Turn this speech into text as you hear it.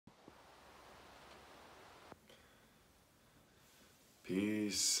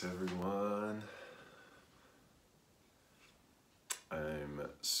Peace, everyone. I'm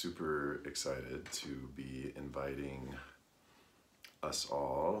super excited to be inviting us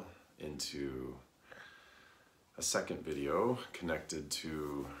all into a second video connected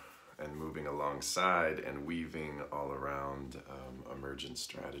to and moving alongside and weaving all around Emergent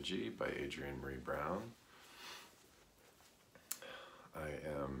Strategy by Adrienne Maree Brown. I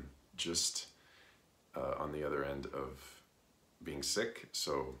am just on the other end of being sick,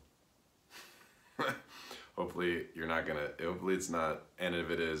 so hopefully it's not, and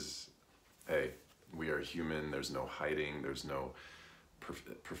if it is, hey, we are human, there's no hiding, there's no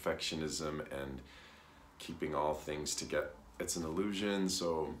perfectionism and keeping all things together. It's an illusion,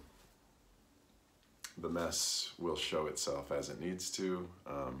 so the mess will show itself as it needs to.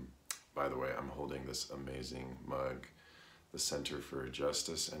 By the way, I'm holding this amazing mug, the Center for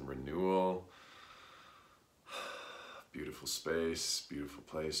Justice and Renewal. Beautiful space, beautiful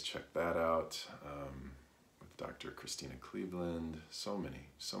place, check that out. With Dr. Christina Cleveland, so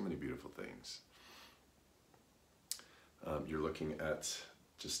many beautiful things. You're looking at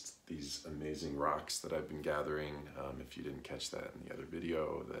just these amazing rocks that I've been gathering. If you didn't catch that in the other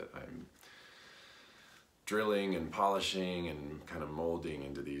video, that I'm drilling and polishing and kind of molding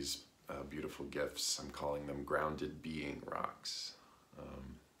into these beautiful gifts. I'm calling them grounded being rocks.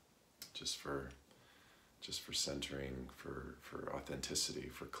 Just for centering, for authenticity,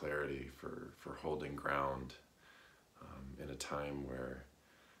 for clarity, for holding ground in a time where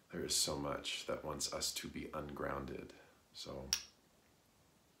there is so much that wants us to be ungrounded. So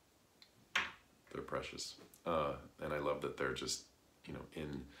they're precious. And I love that they're just,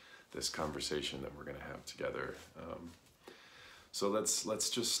 in this conversation that we're gonna have together. So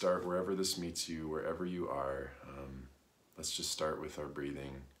let's just start wherever this meets you, wherever you are. Let's just start with our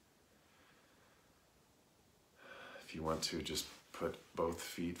breathing. If you want to, just put both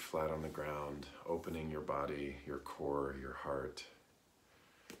feet flat on the ground, opening your body, your core, your heart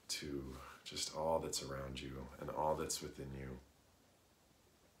to just all that's around you and all that's within you.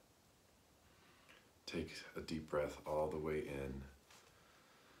 Take a deep breath all the way in.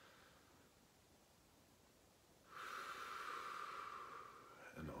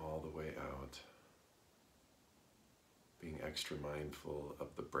 And all the way out. Being extra mindful of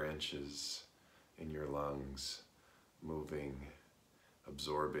the branches in your lungs, moving,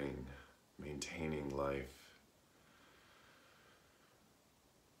 absorbing, maintaining life.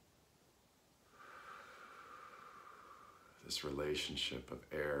 This relationship of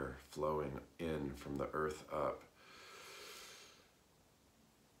air flowing in from the earth up,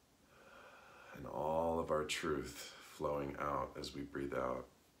 and all of our truth flowing out as we breathe out.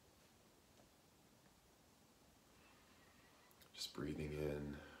 Just breathing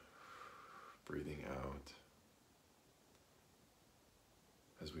in, breathing out.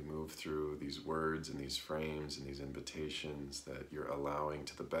 As we move through these words and these frames and these invitations, that you're allowing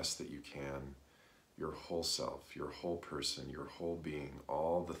to the best that you can your whole self, your whole person, your whole being,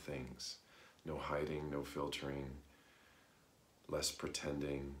 all the things. No hiding, no filtering, less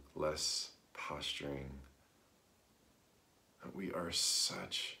pretending, less posturing. We are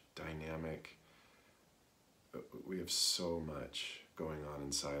such dynamic, we have so much going on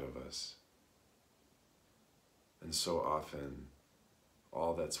inside of us. And so often,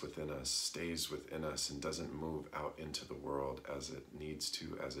 all that's within us stays within us and doesn't move out into the world as it needs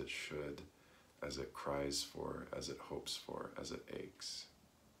to, as it should, as it cries for, as it hopes for, as it aches.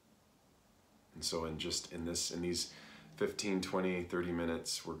 And so in these 15, 20, 30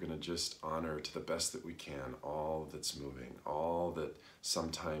 minutes, we're gonna just honor to the best that we can all that's moving, all that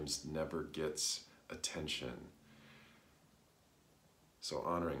sometimes never gets attention. So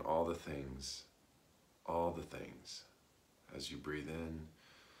honoring all the things, as you breathe in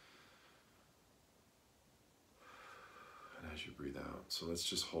and as you breathe out. So let's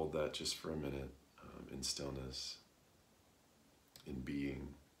just hold that just for a minute in stillness, in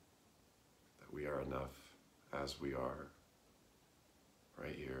being, that we are enough as we are,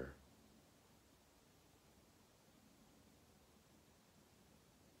 right here.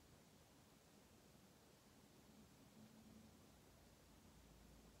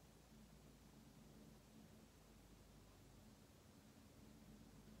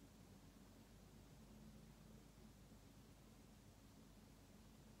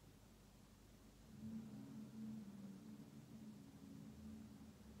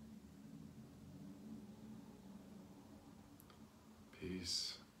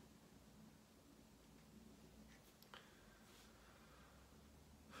 Peace.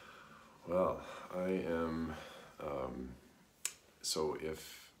 Well, I am,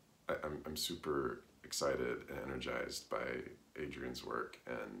 I'm super excited and energized by Adrienne's work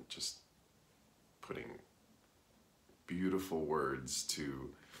and just putting beautiful words to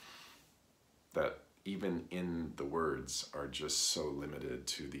that, even in the words, are just so limited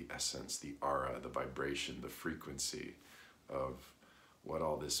to the essence, the aura, the vibration, the frequency of what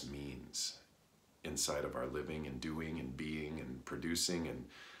all this means inside of our living and doing and being and producing and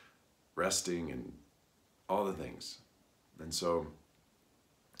resting and all the things. And so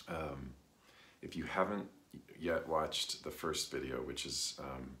if you haven't yet watched the first video, which is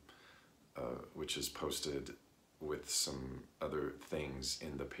posted with some other things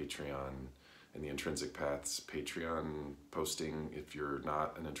in the Patreon, in the Intrinsic Paths Patreon posting. If you're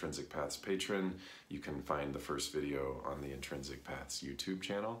not an Intrinsic Paths patron, you can find the first video on the Intrinsic Paths YouTube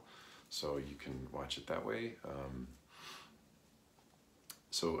channel, so you can watch it that way.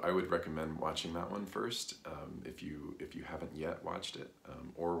 So I would recommend watching that one first if you haven't yet watched it,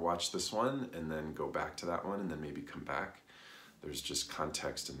 or watch this one and then go back to that one and then maybe come back. There's just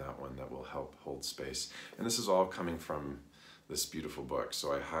context in that one that will help hold space. And this is all coming from this beautiful book,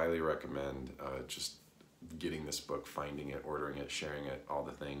 so I highly recommend just getting this book, finding it, ordering it, sharing it, all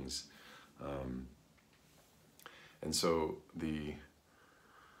the things. And so the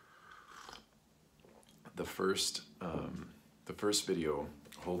first video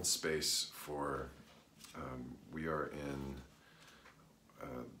holds space for, we are in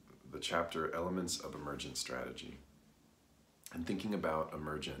the chapter Elements of Emergent Strategy. And thinking about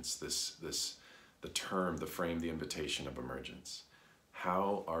emergence, the term, the frame, the invitation of emergence.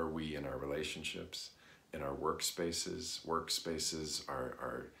 How are we in our relationships, in our workspaces,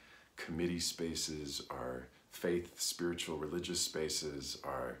 our committee spaces, our faith, spiritual, religious spaces,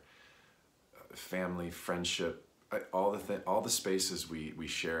 our family, friendship, all the spaces we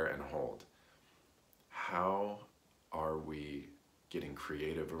share and hold. How are we getting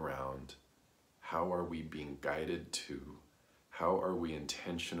creative around? How are we being guided to? How are we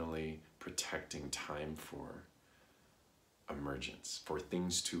intentionally protecting time for emergence, for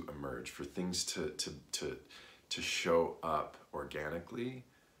things to emerge, for things to show up organically,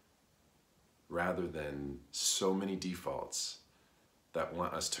 rather than so many defaults that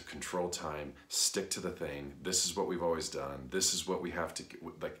want us to control time, stick to the thing, this is what we've always done, this is what we have to,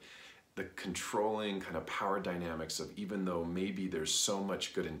 like the controlling kind of power dynamics of, even though maybe there's so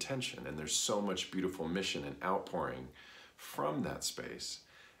much good intention and there's so much beautiful mission and outpouring from that space,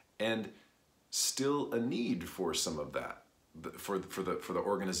 and still a need for some of that, for the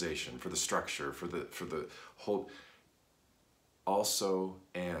organization, for the structure, for the whole. Also,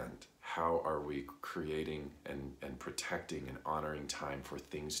 and how are we creating and protecting and honoring time for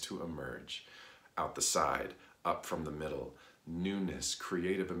things to emerge out the side, up from the middle, newness,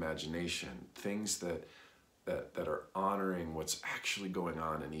 creative imagination, things that are honoring what's actually going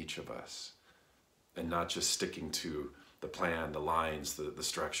on in each of us, and not just sticking to the plan, the lines, the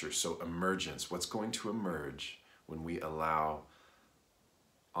structure. So emergence, what's going to emerge when we allow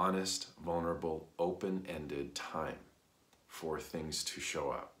honest, vulnerable, open-ended time for things to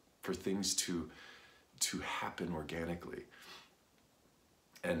show up, for things to happen organically.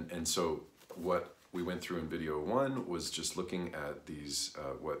 And so what we went through in video one was just looking at these,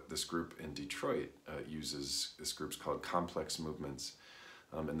 what this group in Detroit uses. This group's called Complex Movements,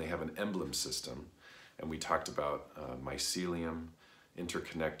 and they have an emblem system. And we talked about mycelium,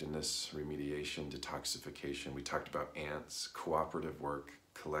 interconnectedness, remediation, detoxification. We talked about ants, cooperative work,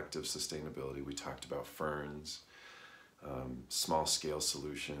 collective sustainability. We talked about ferns, small-scale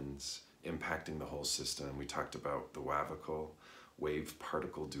solutions, impacting the whole system. We talked about the wavicle,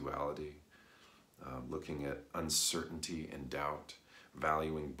 wave-particle duality, looking at uncertainty and doubt,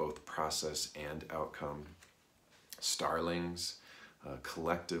 valuing both process and outcome, starlings,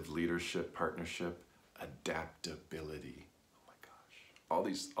 collective leadership, partnership, adaptability. Oh my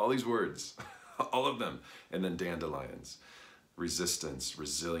gosh, all these words, all of them. And then dandelions, resistance,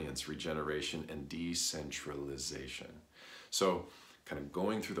 resilience, regeneration, and decentralization. So kind of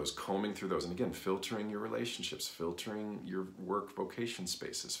going through those, combing through those, and again, filtering your relationships, filtering your work vocation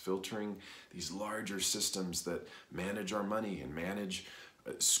spaces, filtering these larger systems that manage our money and manage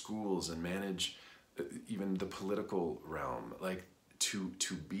schools and manage even the political realm, like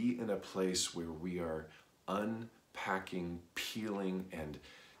to be in a place where we are unpacking, peeling, and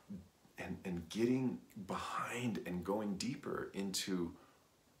getting behind and going deeper into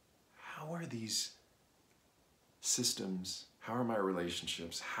how are these systems, how are my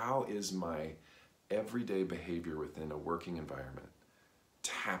relationships, how is my everyday behavior within a working environment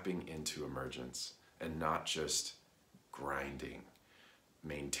tapping into emergence and not just grinding,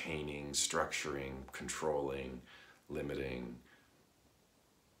 maintaining, structuring, controlling, limiting.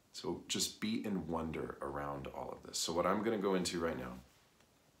 So just be in wonder around all of this. So what I'm going to go into right now,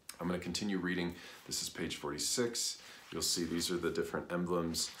 I'm going to continue reading. This is page 46. You'll see these are the different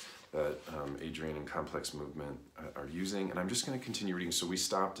emblems that Adrienne and Complex Movement are using. And I'm just going to continue reading. So we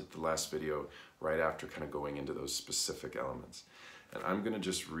stopped at the last video right after kind of going into those specific elements. And I'm going to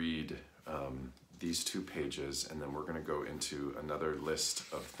just read these 2 pages, and then we're going to go into another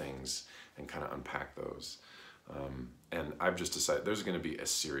list of things and kind of unpack those. And I've just decided there's going to be a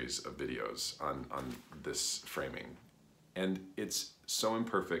series of videos on this framing. And it's so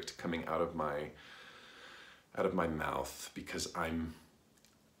imperfect coming out of my mouth because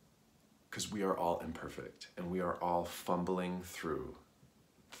we are all imperfect and we are all fumbling through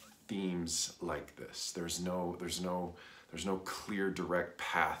themes like this. There's no clear direct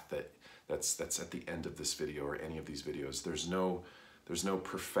path that's at the end of this video or any of these videos. There's no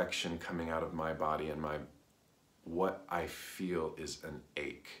perfection coming out of my body, and what I feel is an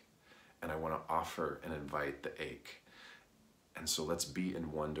ache, and I want to offer and invite the ache. And so let's be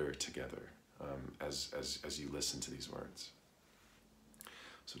in wonder together as you listen to these words.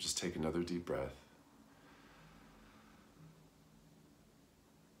 So just take another deep breath.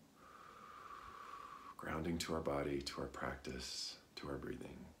 Grounding to our body, to our practice, to our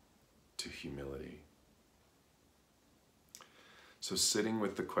breathing, to humility. So sitting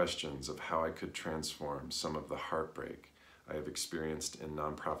with the questions of how I could transform some of the heartbreak I have experienced in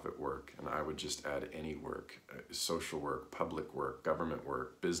nonprofit work, and I would just add any work, social work, public work, government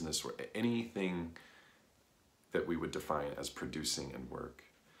work, business work, anything that we would define as producing and work,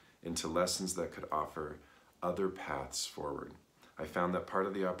 into lessons that could offer other paths forward. I found that part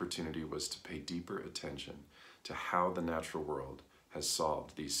of the opportunity was to pay deeper attention to how the natural world has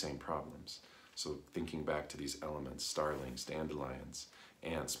solved these same problems. So thinking back to these elements, starlings, dandelions,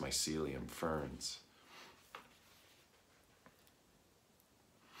 ants, mycelium, ferns.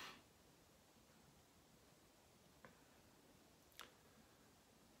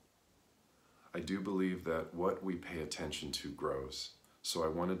 I do believe that what we pay attention to grows. So I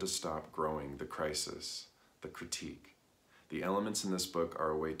wanted to stop growing the crisis, the critique. The elements in this book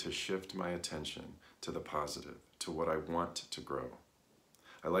are a way to shift my attention to the positive, to what I want to grow.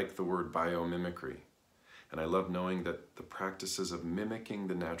 I like the word biomimicry, and I love knowing that the practices of mimicking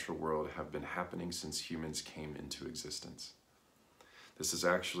the natural world have been happening since humans came into existence. This is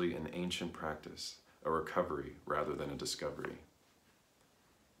actually an ancient practice, a recovery rather than a discovery.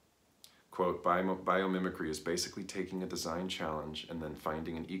 Quote, biomimicry is basically taking a design challenge and then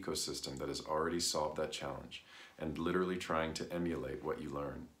finding an ecosystem that has already solved that challenge and literally trying to emulate what you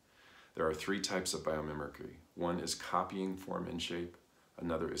learn. There are 3 types of biomimicry. One is copying form and shape.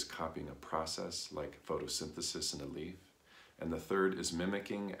 Another is copying a process like photosynthesis in a leaf. And the third is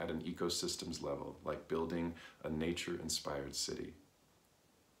mimicking at an ecosystem's level, like building a nature-inspired city.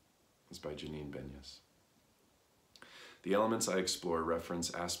 It's by Janine Benyus. The elements I explore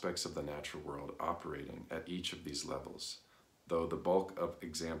reference aspects of the natural world operating at each of these levels, though the bulk of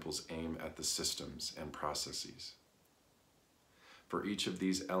examples aim at the systems and processes. For each of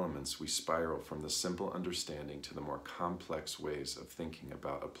these elements, we spiral from the simple understanding to the more complex ways of thinking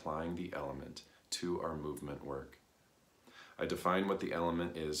about applying the element to our movement work. I define what the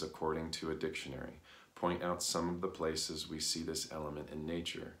element is according to a dictionary, point out some of the places we see this element in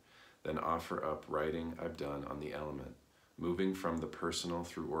nature, then offer up writing I've done on the element, moving from the personal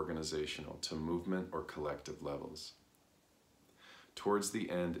through organizational to movement or collective levels. Towards the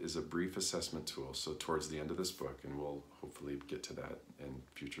end is a brief assessment tool, so towards the end of this book, and we'll hopefully get to that in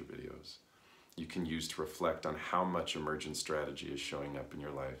future videos, you can use to reflect on how much emergent strategy is showing up in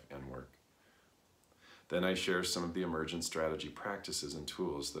your life and work. Then I share some of the emergent strategy practices and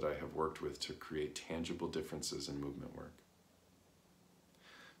tools that I have worked with to create tangible differences in movement work.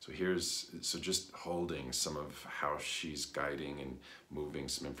 So just holding some of how she's guiding and moving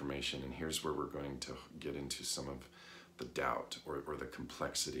some information, and here's where we're going to get into some of the doubt or the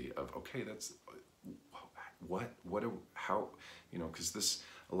complexity of, okay, that's how, because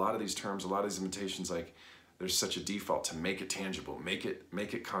a lot of these terms, a lot of these limitations, like there's such a default to make it tangible, make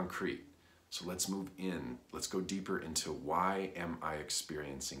it concrete. So let's move in, let's go deeper into why am I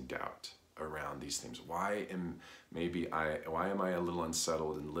experiencing doubt around these things? Why am I a little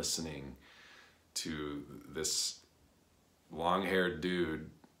unsettled in listening to this long-haired dude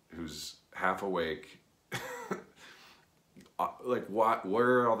who's half awake? Like,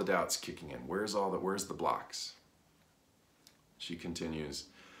 where are all the doubts kicking in? Where's the blocks? She continues,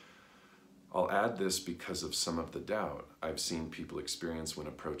 I'll add this because of some of the doubt I've seen people experience when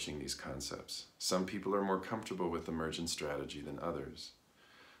approaching these concepts. Some people are more comfortable with emergent strategy than others,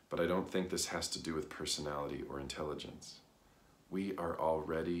 but I don't think this has to do with personality or intelligence. We are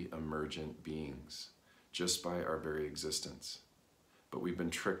already emergent beings, just by our very existence, but we've been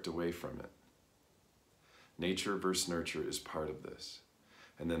tricked away from it. Nature versus nurture is part of this.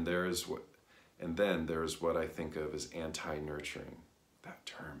 And then there is what I think of as anti-nurturing. That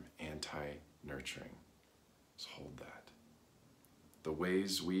term, anti-nurturing. Let's hold that. The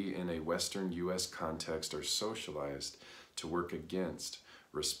ways we in a Western US context are socialized to work against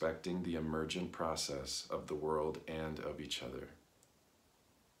respecting the emergent process of the world and of each other.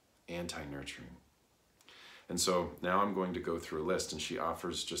 Anti-nurturing. And so now I'm going to go through a list, and she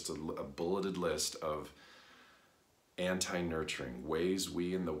offers just a bulleted list of anti-nurturing, ways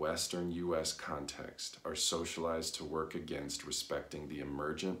we in the Western US context are socialized to work against respecting the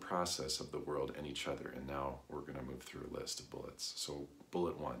emergent process of the world and each other. And now we're going to move through a list of bullets. So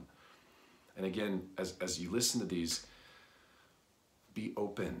bullet 1. And again, as you listen to these, be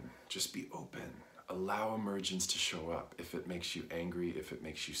open. Just be open. Allow emergence to show up. If it makes you angry, if it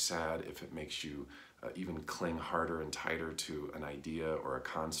makes you sad, if it makes you even cling harder and tighter to an idea or a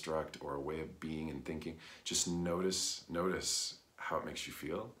construct or a way of being and thinking, just notice how it makes you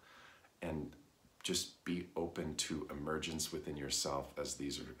feel, and just be open to emergence within yourself as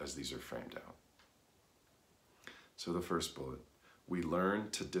these are framed out. So the first bullet, we learn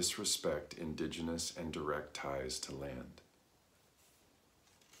to disrespect indigenous and direct ties to land.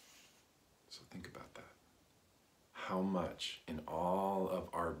 So think about that. How much in all of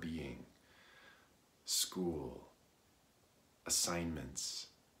our being, school, assignments,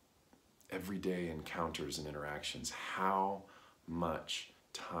 everyday encounters and interactions, how much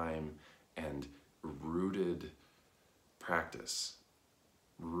time and rooted practice,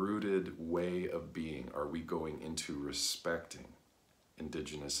 rooted way of being are we going into respecting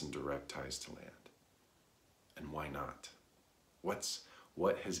indigenous and direct ties to land? And why not?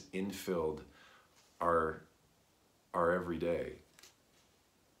 What has infilled our everyday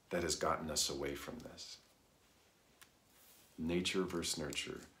that has gotten us away from this? Nature versus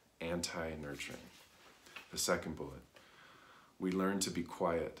nurture, anti-nurturing. The second bullet, we learn to be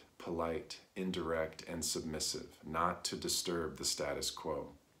quiet, polite, indirect, and submissive, not to disturb the status quo.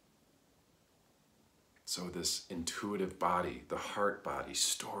 So this intuitive body, the heart body,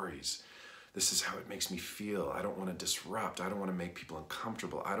 stories, this is how it makes me feel. I don't want to disrupt. I don't want to make people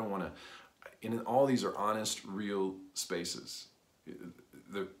uncomfortable. I don't want to, and all these are honest, real spaces.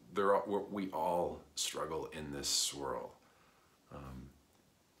 We all struggle in this swirl.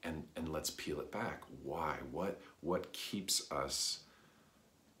 And let's peel it back. Why? What keeps us?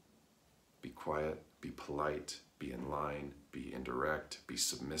 Be quiet, be polite, be in line, be indirect, be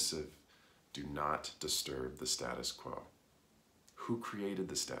submissive. Do not disturb the status quo. Who created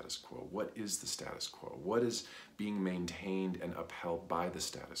the status quo? What is the status quo? What is being maintained and upheld by the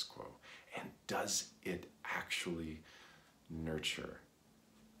status quo? And does it actually nurture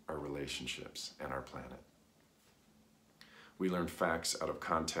our relationships and our planet? We learn facts out of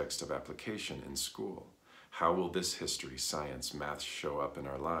context of application in school. How will this history, science, math show up in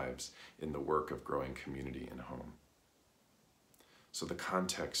our lives in the work of growing community and home? So the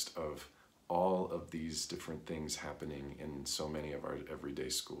context of all of these different things happening in so many of our everyday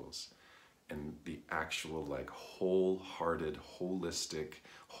schools, and the actual wholehearted, holistic,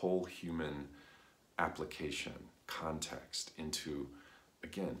 whole human application, context into,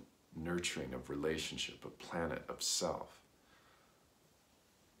 again, nurturing of relationship, of planet, of self.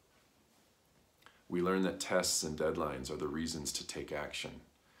 We learn that tests and deadlines are the reasons to take action.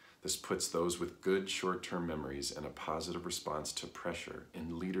 This puts those with good short-term memories and a positive response to pressure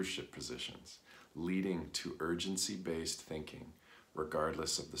in leadership positions, leading to urgency-based thinking,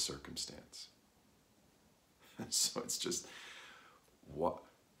 regardless of the circumstance. So it's just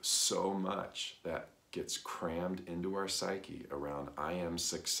so much that gets crammed into our psyche around I am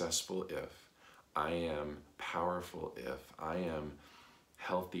successful if, I am powerful if, I am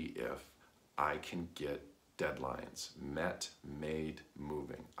healthy if, I can get deadlines met, made,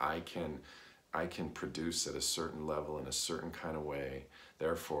 moving. I can produce at a certain level in a certain kind of way.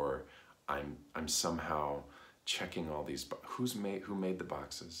 Therefore, I'm somehow checking all these. Who made the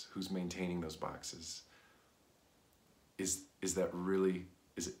boxes? Who's maintaining those boxes? Is that really?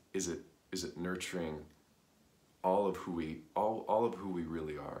 Is it nurturing all of who we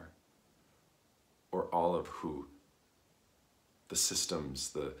really are, or all of who the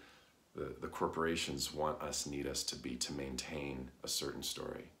systems, the corporations need us to be to maintain a certain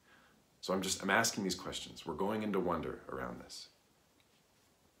story? So I'm asking these questions. We're going into wonder around this.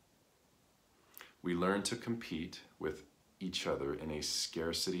 We learn to compete with each other in a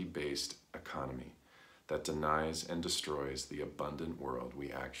scarcity-based economy that denies and destroys the abundant world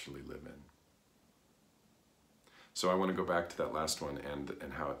we actually live in. So I want to go back to that last one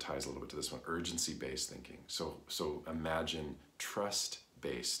and how it ties a little bit to this one, urgency-based thinking. So imagine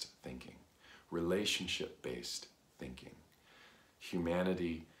trust-based thinking, relationship-based thinking,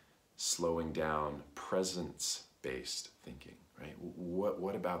 humanity slowing down, presence-based thinking, right?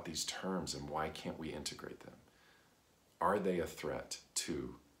 What about these terms and why can't we integrate them? Are they a threat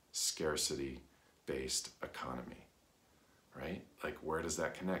to scarcity-based economy, right? Like, where does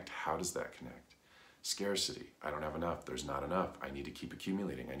that connect? How does that connect? Scarcity, I don't have enough, there's not enough, I need to keep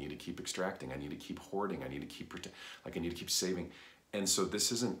accumulating, I need to keep extracting, I need to keep hoarding, I need to keep I need to keep saving. And so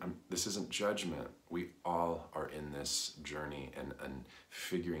this isn't judgment. We all are in this journey and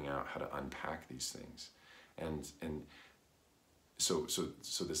figuring out how to unpack these things. And so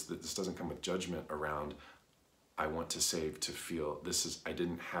this doesn't come with judgment around, I want to save to feel I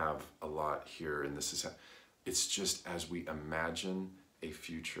didn't have a lot here and this is it's just as we imagine a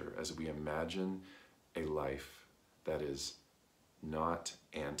future, as we imagine a life that is not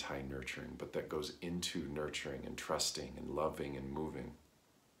anti-nurturing, but that goes into nurturing and trusting and loving and moving.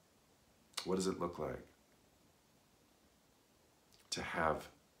 What does it look like to have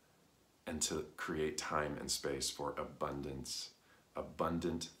and to create time and space for abundance,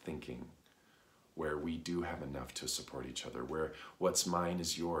 abundant thinking, where we do have enough to support each other, where what's mine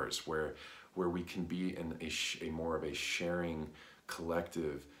is yours, where we can be in a more of a sharing,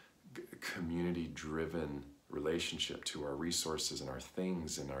 collective, community-driven relationship to our resources and our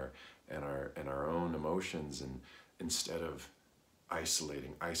things and our own emotions, and instead of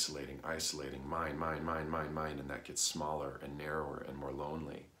isolating, mine, and that gets smaller and narrower and more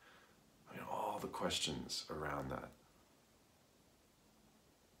lonely. I mean, all the questions around that.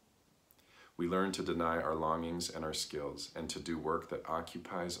 We learn to deny our longings and our skills and to do work that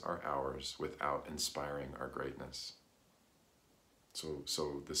occupies our hours without inspiring our greatness. So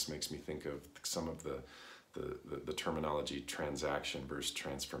this makes me think of some of the terminology transaction versus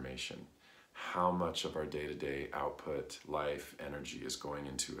transformation. How much of our day-to-day output, life, energy is going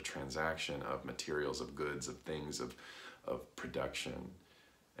into a transaction of materials, of goods, of things, of production,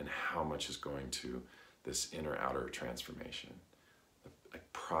 and how much is going to this inner-outer transformation, a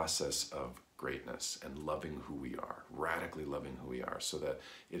process of greatness and loving who we are, radically loving who we are, so that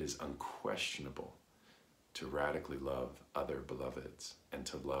it is unquestionable to radically love other beloveds and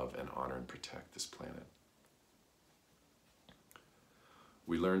to love and honor and protect this planet.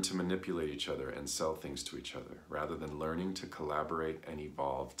 We learn to manipulate each other and sell things to each other rather than learning to collaborate and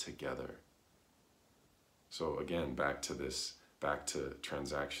evolve together. So again, back to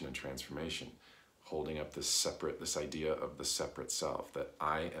transaction and transformation, holding up this idea of the separate self, that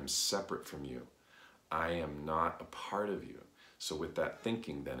I am separate from you. I am not a part of you. So with that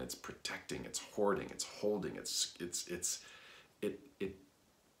thinking, then it's protecting, it's hoarding, it's holding,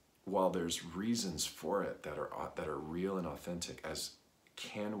 while there's reasons for it that are real and authentic, as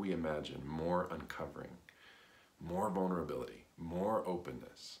can we imagine more uncovering, more vulnerability, more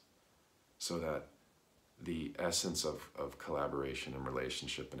openness, so that the essence of collaboration and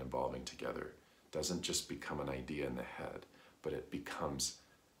relationship and evolving together doesn't just become an idea in the head, but it becomes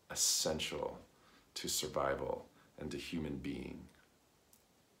essential to survival and to human being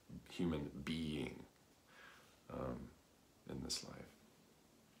in this life.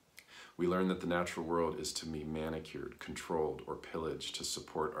 We learn that the natural world is to be manicured, controlled, or pillaged to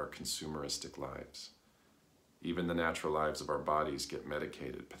support our consumeristic lives. Even the natural lives of our bodies get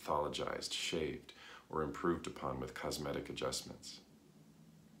medicated, pathologized, shaved, or improved upon with cosmetic adjustments.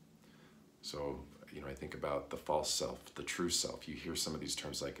 So, I think about the false self, the true self. You hear some of these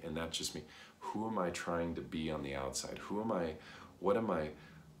terms like, and that's just me. Who am I trying to be on the outside? Who am I? What am I?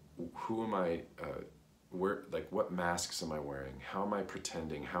 Who am I? What masks am I wearing? How am I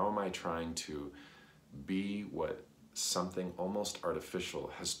pretending? How am I trying to be what something almost artificial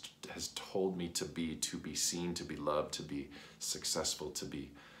has told me to be seen, to be loved, to be successful, to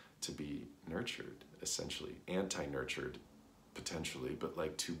be nurtured, essentially, anti-nurtured, potentially,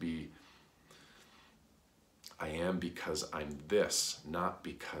 but to be, I am because I'm this, not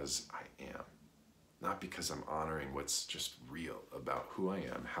because I am. Not because I'm honoring what's just real about who I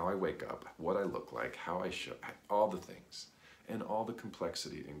am, how I wake up, what I look like, how I show, all the things, and all the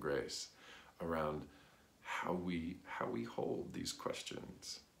complexity and grace around how we hold these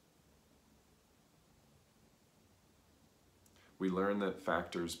questions. We learn that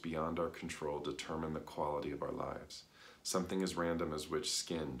factors beyond our control determine the quality of our lives. Something as random as which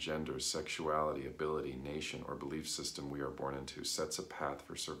skin, gender, sexuality, ability, nation, or belief system we are born into sets a path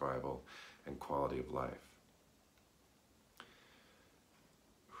for survival and quality of life.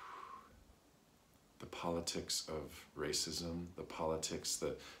 The politics of racism, the politics,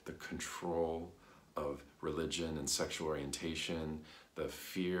 the control of religion and sexual orientation, the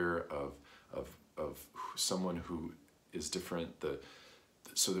fear of someone who is different,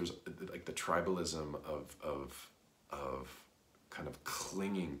 so there's like the tribalism of kind of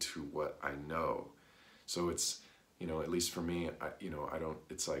clinging to what I know. So it's, at least for me,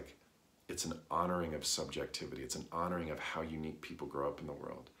 it's an honoring of subjectivity. It's an honoring of how unique people grow up in the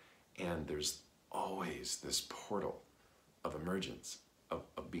world. And there's always this portal of emergence,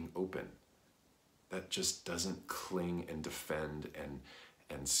 of being open, that just doesn't cling and defend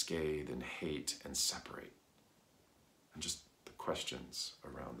and scathe and hate and separate. And just the questions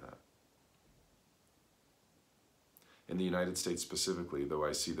around that. In the United States specifically, though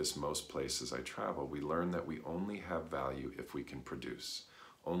I see this most places I travel, we learn that we only have value if we can produce.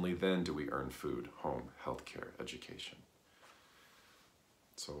 Only then do we earn food, home, healthcare, education.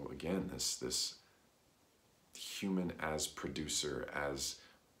 So again, this human as producer, as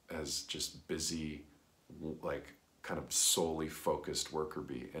just busy, like kind of solely focused worker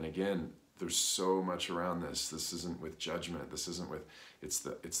bee. And again, there's so much around this. This isn't with judgment. This isn't with, it's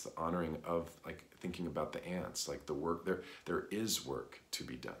the honoring of, like, thinking about the ants, like the work. There is work to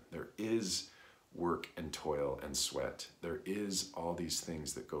be done. There is work and toil and sweat. There is all these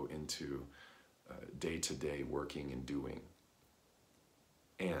things that go into day-to-day working and doing.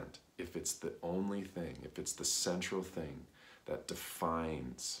 And if it's the only thing, if it's the central thing that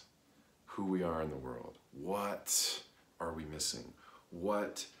defines who we are in the world, what are we missing?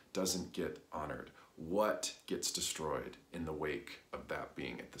 What doesn't get honored? What gets destroyed in the wake of that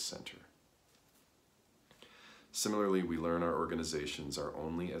being at the center? Similarly, we learn our organizations are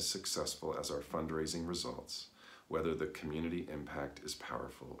only as successful as our fundraising results, whether the community impact is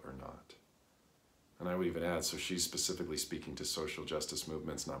powerful or not. And I would even add, so she's specifically speaking to social justice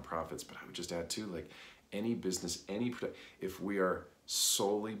movements, nonprofits, but I would just add too, like any business, if we are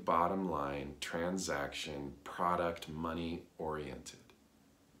solely bottom line, transaction, product, money oriented,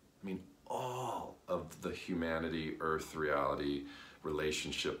 I mean, all of the humanity, earth, reality,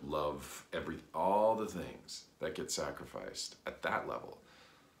 relationship, love, all the things that get sacrificed at that level,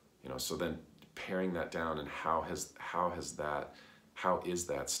 so then paring that down, and how is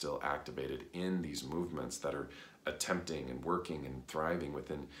that still activated in these movements that are attempting and working and thriving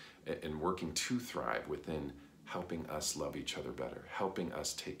within, and working to thrive within helping us love each other better, helping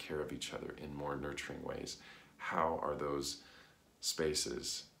us take care of each other in more nurturing ways? How are those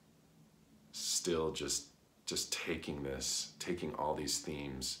spaces still just taking all these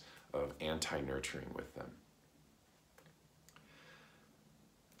themes of anti-nurturing with them?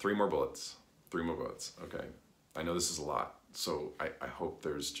 Three more bullets. Okay. I know this is a lot. So I hope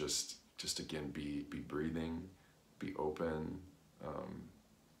there's just again, be breathing, be open.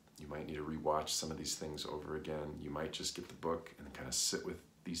 You might need to rewatch some of these things over again. You might just get the book and kind of sit with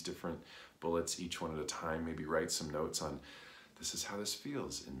these different bullets, each one at a time. Maybe write some notes on, this is how this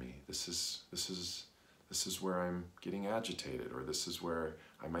feels in me. This is where I'm getting agitated, or this is where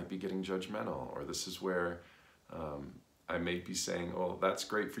I might be getting judgmental, or this is where I may be saying, oh, that's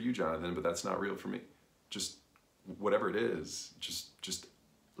great for you, Jonathan, but that's not real for me. Just whatever it is, just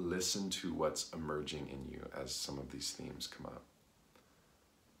listen to what's emerging in you as some of these themes come up.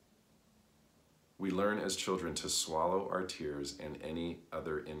 We learn as children to swallow our tears and any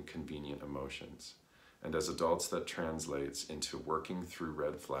other inconvenient emotions. And as adults, that translates into working through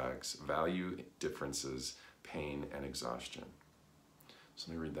red flags, value differences, pain, and exhaustion. So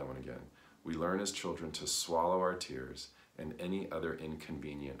let me read that one again. We learn as children to swallow our tears and any other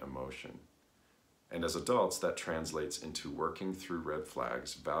inconvenient emotion. And as adults, that translates into working through red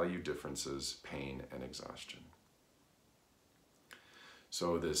flags, value differences, pain, and exhaustion.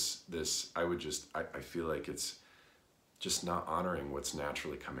 So I feel like it's just not honoring what's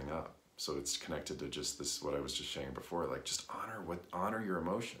naturally coming up. So it's connected to just this, what I was just sharing before, like just honor your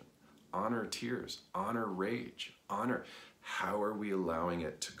emotion, honor tears, honor rage, honor, how are we allowing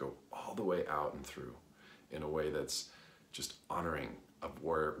it to go all the way out and through in a way that's just honoring of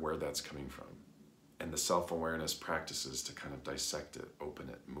where that's coming from. And the self-awareness practices to kind of dissect it, open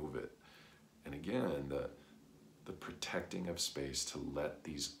it, move it. And again, the protecting of space to let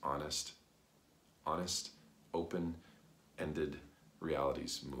these honest, open-ended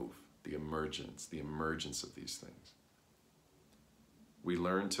realities move. The emergence of these things. We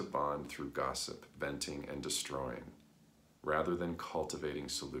learn to bond through gossip, venting, and destroying, rather than cultivating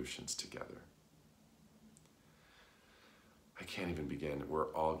solutions together. I can't even begin.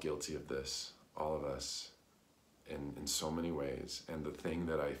 We're all guilty of this, all of us, in so many ways. And the thing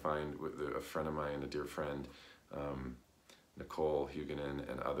that I find with a friend of mine, a dear friend, Nicole Huguenin,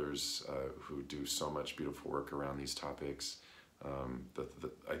 and others who do so much beautiful work around these topics,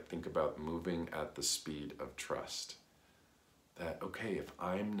 I think about moving at the speed of trust. That, okay, if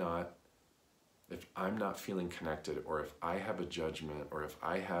I'm not feeling connected, or if I have a judgment, or if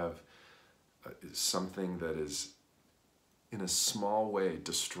I have something that is in a small way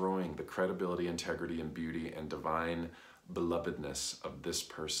destroying the credibility, integrity, and beauty and divine belovedness of this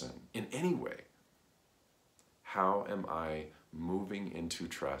person in any way, how am I moving into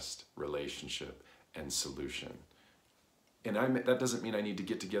trust, relationship, and solution? And that doesn't mean I need to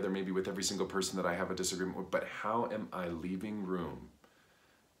get together maybe with every single person that I have a disagreement with, but how am I leaving room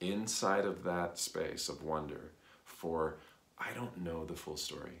inside of that space of wonder for, I don't know the full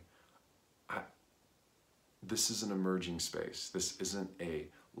story. This is an emerging space. This isn't a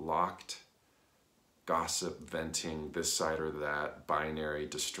locked gossip, venting, this side or that, binary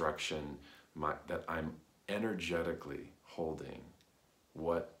destruction, that I'm energetically holding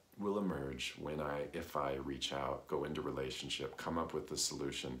what will emerge if I reach out, go into relationship, come up with the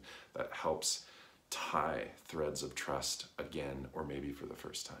solution that helps tie threads of trust again, or maybe for the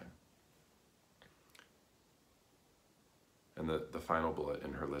first time. And the final bullet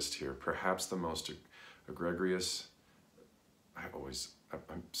in her list here, perhaps the most egregious,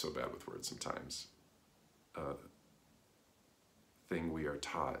 I'm so bad with words sometimes, thing we are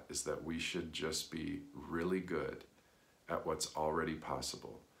taught is that we should just be really good at what's already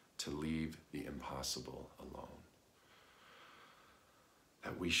possible, to leave the impossible alone.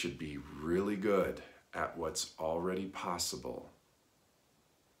 That we should be really good at what's already possible,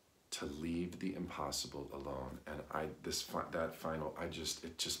 to leave the impossible alone. And it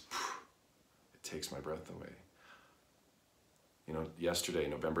takes my breath away. You know, yesterday,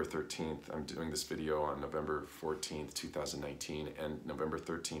 November 13th, I'm doing this video on November 14th, 2019, and November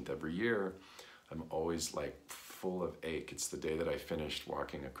 13th every year, I'm always like full of ache. It's the day that I finished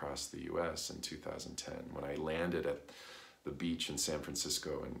walking across the US in 2010, when I landed at the beach in San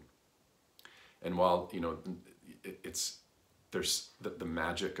Francisco. And while, you know, there's the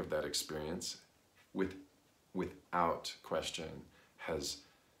magic of that experience, without question, has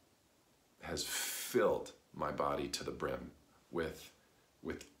filled my body to the brim with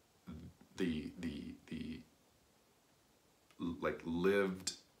the like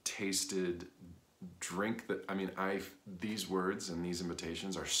lived, tasted drink that, I mean, these words and these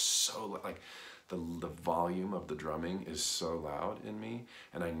invitations are so like, the volume of the drumming is so loud in me,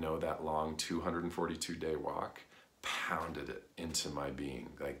 and I know that long 242-day walk pounded it into my being,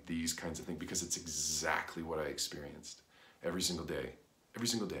 like these kinds of things, because it's exactly what I experienced every single day.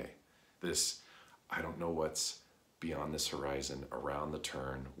 This, I don't know what's beyond this horizon, around the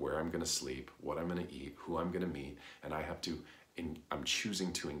turn, where I'm gonna sleep, what I'm gonna eat, who I'm gonna meet, and I'm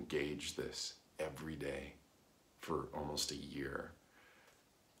choosing to engage this every day for almost a year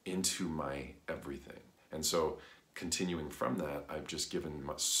into my everything. And so continuing from that, I've just given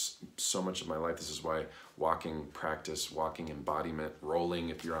so much of my life. This is why walking practice, walking embodiment, rolling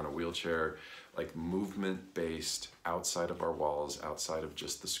if you're on a wheelchair, like movement-based, outside of our walls, outside of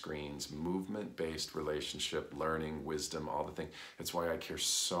just the screens, movement-based relationship, learning, wisdom, all the things. It's why I care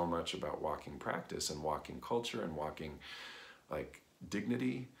so much about walking practice and walking culture and walking, like,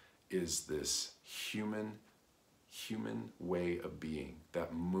 dignity is this human way of being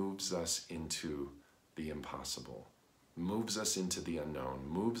that moves us into the impossible, moves us into the unknown,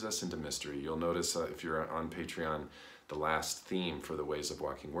 moves us into mystery. You'll notice if you're on Patreon, the last theme for the Ways of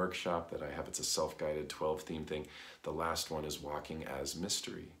Walking workshop that I have, it's a self-guided 12-theme thing. The last one is walking as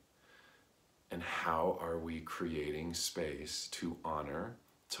mystery. And how are we creating space to honor,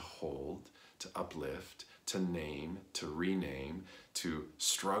 to hold, to uplift, to name, to rename, to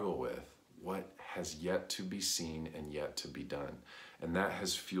struggle with what has yet to be seen and yet to be done. And that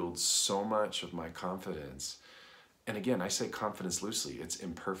has fueled so much of my confidence. And again, I say confidence loosely. It's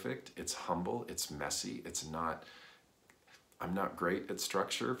imperfect, it's humble, it's messy, I'm not great at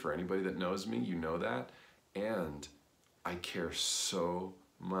structure. For anybody that knows me, you know that. And I care so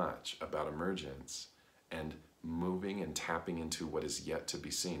much about emergence and moving and tapping into what is yet to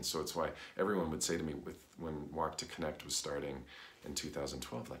be seen. So it's why everyone would say to me when Walk to Connect was starting in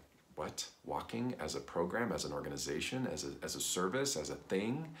 2012, like, what? Walking as a program, as an organization, as a service, as a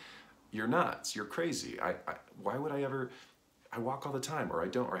thing? You're nuts, you're crazy. Why would I ever, I walk all the time, or I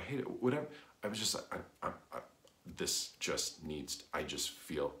don't, or I hate it, whatever. I was just like, this just needs, I just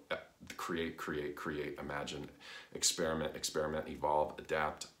feel, create, imagine, experiment, evolve,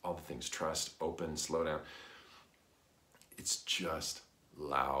 adapt, all the things, trust, open, slow down. It's just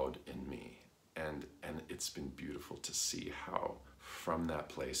loud in me. And it's been beautiful to see how from that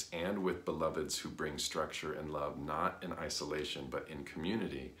place, and with beloveds who bring structure and love, not in isolation, but in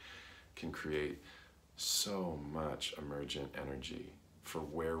community, can create so much emergent energy for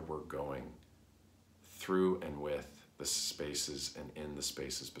where we're going through and with the spaces and in the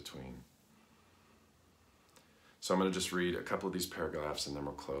spaces between. So I'm going to just read a couple of these paragraphs and then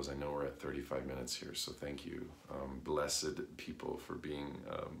we'll close. I know we're at 35 minutes here, so thank you, blessed people, for being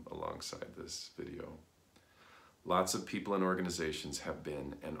alongside this video. Lots of people and organizations have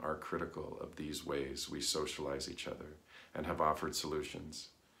been and are critical of these ways we socialize each other and have offered solutions.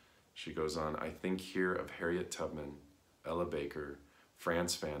 She goes on, I think here of Harriet Tubman, Ella Baker,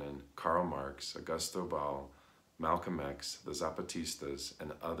 Franz Fanon, Karl Marx, Augusto Boal, Malcolm X, the Zapatistas,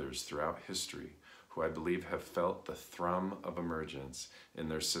 and others throughout history who I believe have felt the thrum of emergence in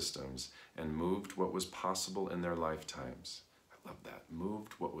their systems and moved what was possible in their lifetimes. I love that.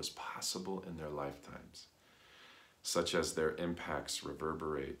 Moved what was possible in their lifetimes. Such as their impacts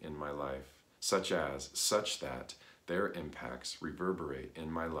reverberate in my life, such that their impacts reverberate in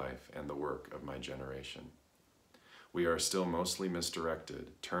my life and the work of my generation. We are still mostly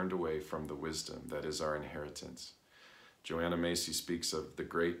misdirected, turned away from the wisdom that is our inheritance. Joanna Macy speaks of the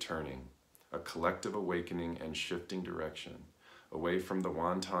great turning, a collective awakening and shifting direction, away from the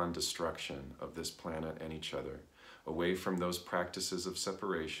wanton destruction of this planet and each other, away from those practices of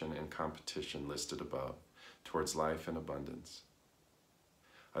separation and competition listed above, towards life and abundance.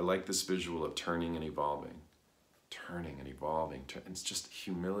 I like this visual of turning and evolving. Turning and evolving. It's just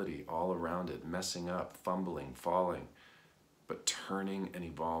humility all around it, messing up, fumbling, falling, but turning and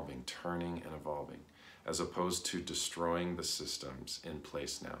evolving, as opposed to destroying the systems in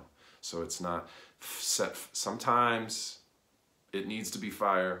place now. So it's not set. Sometimes it needs to be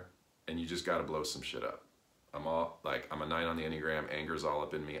fire and you just got to blow some shit up. I'm a 9 on the Enneagram, anger's all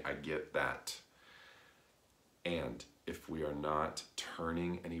up in me. I get that. And if we are not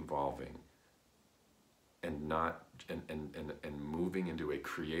turning and evolving and not and moving into a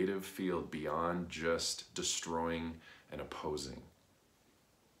creative field beyond just destroying and opposing,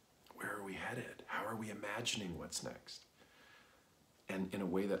 where are we headed? How are we imagining what's next? And in a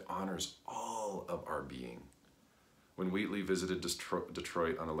way that honors all of our being. When Wheatley visited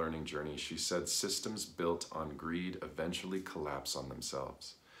Detroit on a learning journey, she said systems built on greed eventually collapse on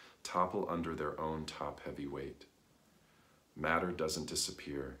themselves, topple under their own top-heavy weight. Matter doesn't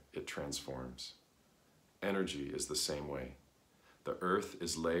disappear, it transforms. Energy is the same way. The earth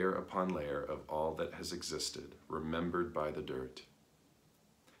is layer upon layer of all that has existed, remembered by the dirt.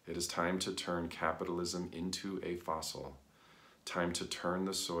 It is time to turn capitalism into a fossil. Time to turn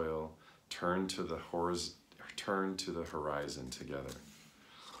the soil, turn to the horizon together.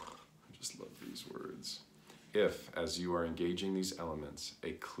 I just love these words. If, as you are engaging these elements,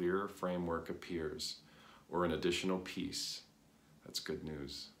 a clearer framework appears, or an additional piece, that's good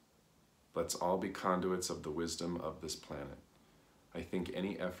news. Let's all be conduits of the wisdom of this planet. I think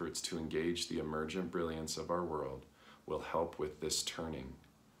any efforts to engage the emergent brilliance of our world will help with this turning,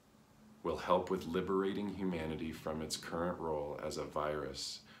 will help with liberating humanity from its current role as a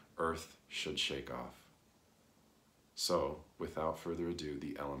virus Earth should shake off. So, without further ado,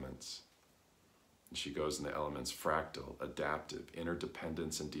 the elements. And she goes in the elements: fractal, adaptive,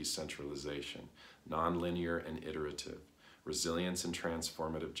 interdependence and decentralization, nonlinear and iterative, resilience and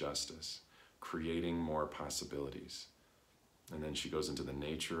transformative justice, creating more possibilities. And then she goes into the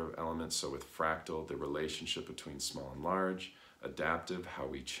nature of elements. So with fractal, the relationship between small and large, adaptive, how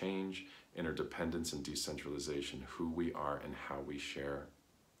we change, interdependence and decentralization, who we are and how we share.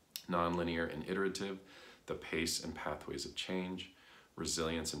 Nonlinear and iterative, the pace and pathways of change.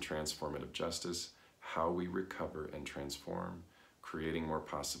 Resilience and transformative justice, how we recover and transform. Creating more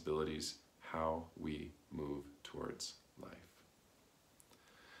possibilities, how we move towards life.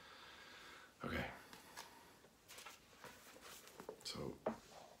 Okay. So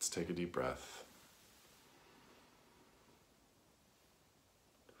let's take a deep breath.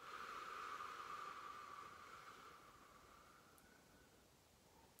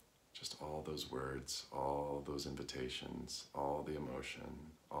 Just all those words, all those invitations, all the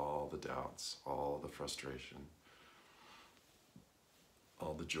emotion, all the doubts, all the frustration,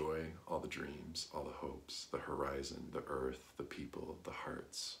 all the joy, all the dreams, all the hopes, the horizon, the earth, the people, the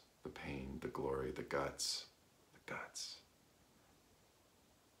hearts, the pain, the glory, the guts.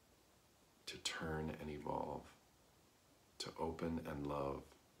 To turn and evolve, to open and love,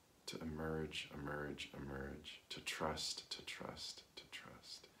 to emerge, to trust,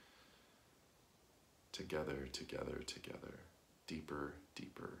 together, deeper,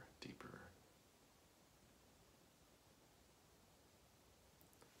 deeper.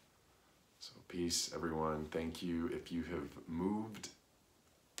 So peace, everyone. Thank you. If you have moved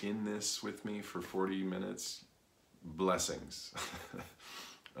in this with me for 40 minutes, blessings.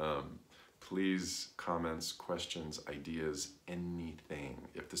 please, comments, questions, ideas, anything.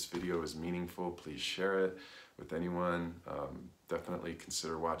 If this video is meaningful, please share it with anyone. Definitely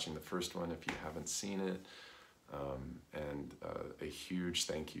consider watching the first one if you haven't seen it. And a huge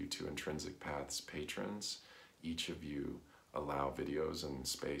thank you to Intrinsic Path's patrons. Each of you allow videos and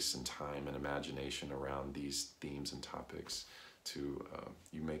space and time and imagination around these themes and topics to,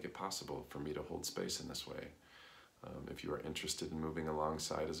 you make it possible for me to hold space in this way. If you are interested in moving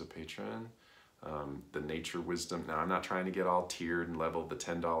alongside as a patron, the nature wisdom, now I'm not trying to get all tiered and leveled, the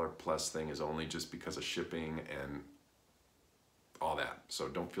 $10 plus thing is only just because of shipping and all that. So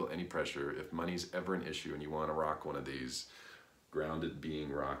don't feel any pressure. If money's ever an issue and you want to rock one of these grounded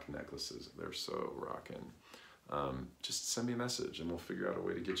being rock necklaces, they're so rocking, just send me a message and we'll figure out a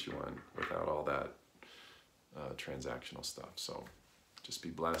way to get you one without all that transactional stuff. So just be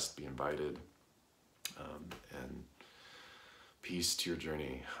blessed, be invited, and peace to your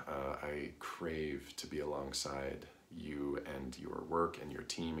journey. I crave to be alongside you and your work and your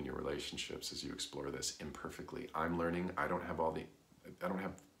team and your relationships as you explore this imperfectly. I'm learning. I don't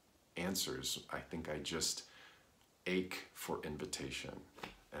have answers. I think I just ache for invitation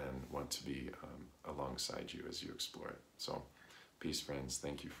and want to be alongside you as you explore it. So peace, friends.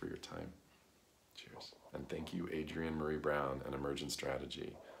 Thank you for your time. Cheers. And thank you, Adrienne Maree Brown and Emergent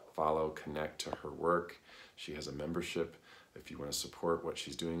Strategy. Follow, connect to her work. She has a membership. If you want to support what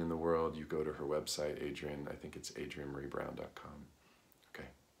she's doing in the world, you go to her website, Adrienne. I think it's adriennemareebrown.com. Okay,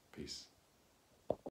 peace.